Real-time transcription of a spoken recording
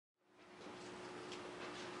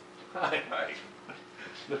Hi. Hi.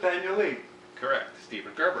 Nathaniel Lieb. Correct.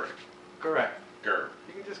 Stephen Gerberich. Correct. Gerb.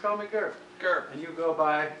 You can just call me Gerb. Gerb. And you go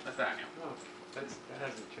by... Nathaniel. Oh, that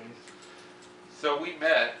hasn't changed. So we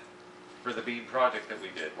met for the beam project that we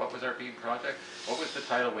did. What was our beam project? What was the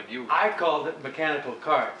title when you... I called it Mechanical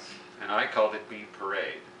Carts. And I called it Beam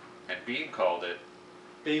Parade. And Beam called it...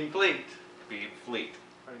 Beam Fleet. Beam Fleet.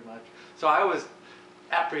 Pretty much. So I was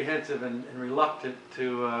apprehensive and reluctant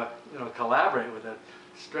to collaborate with a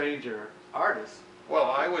stranger artist. Well,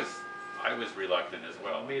 I was reluctant as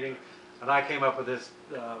well. Meeting, and I came up with this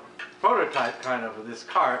prototype kind of this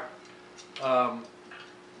cart.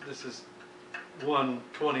 This is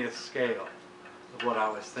 1/20th scale of what I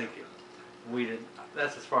was thinking. We didn't.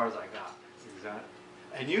 That's as far as I got. Exactly.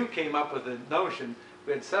 And you came up with the notion.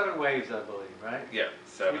 We had 7 waves, I believe, right? Yeah,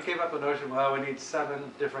 7. You came up with the notion. Well, we need 7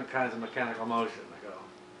 different kinds of mechanical motion. I go.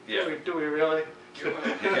 Yeah. Do we really?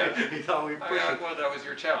 Yeah. He thought we push it. Well, that was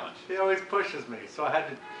your challenge. He always pushes me, so I had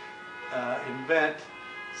to invent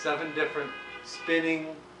 7 different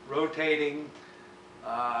spinning, rotating,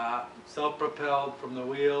 self-propelled from the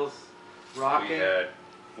wheels, rocking. We had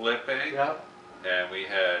flipping, Yep. and we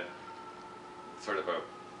had sort of a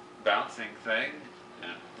bouncing thing,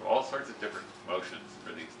 and all sorts of different motions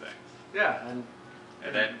for these things. Yeah,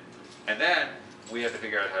 And then we had to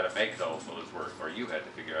figure out how to make all those work, or you had to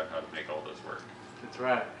figure out how to make all those work. that's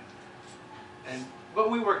right. But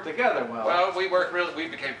we worked together well. Well, we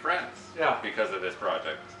became friends. Yeah. Because of this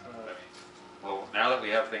project. Well, now that we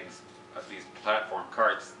have things, these platform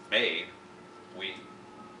carts made, Right.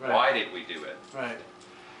 why did we do it? Right.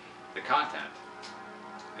 The content,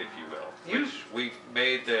 if you will,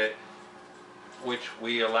 which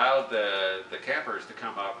we allowed the campers to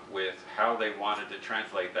come up with how they wanted to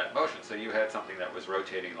translate that motion. So you had something that was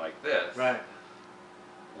rotating like this. Right.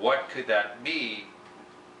 What could that mean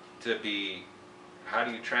to be? How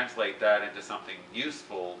do you translate that into something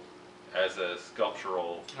useful as a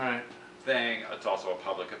sculptural Right. thing? It's also a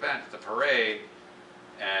public event. It's a parade,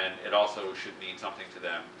 and it also should mean something to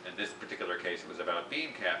them. In this particular case, it was about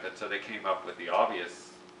beam camp, and so they came up with the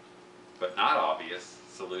obvious, but not obvious,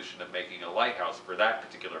 solution of making a lighthouse for that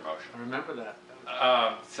particular motion. I remember that.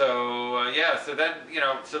 So then,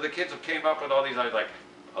 so the kids came up with all these ideas, like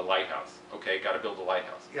a lighthouse. Okay, got to build a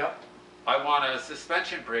lighthouse. Yep. I want a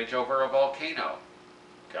suspension bridge over a volcano.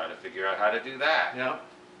 Got to figure out how to do that. Yep.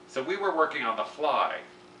 So we were working on the fly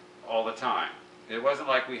all the time. It wasn't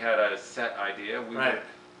like we had a set idea. We Right. would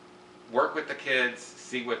work with the kids,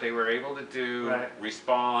 see what they were able to do, Right.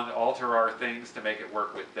 respond, alter our things to make it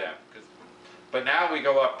work with them. But now we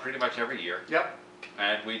go up pretty much every year. Yep.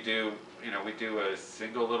 And we do a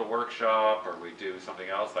single little workshop, or we do something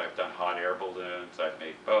else. I've done hot air balloons, I've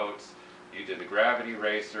made boats. You did the gravity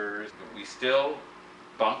racers. We still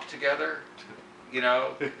bunk together.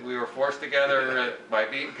 We were forced together by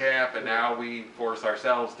beam camp, and now we force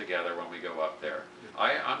ourselves together when we go up there.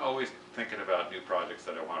 I'm always thinking about new projects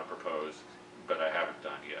that I want to propose, but I haven't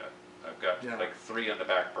done yet. I've got like 3 on the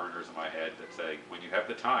back burners in my head that say, when you have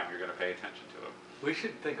the time, you're going to pay attention to them. We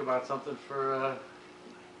should think about something for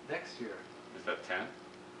next year. Is that 10?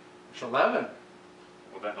 It's 11.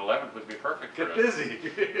 Well, then 11 would be perfect for Get us.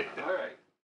 busy. All right.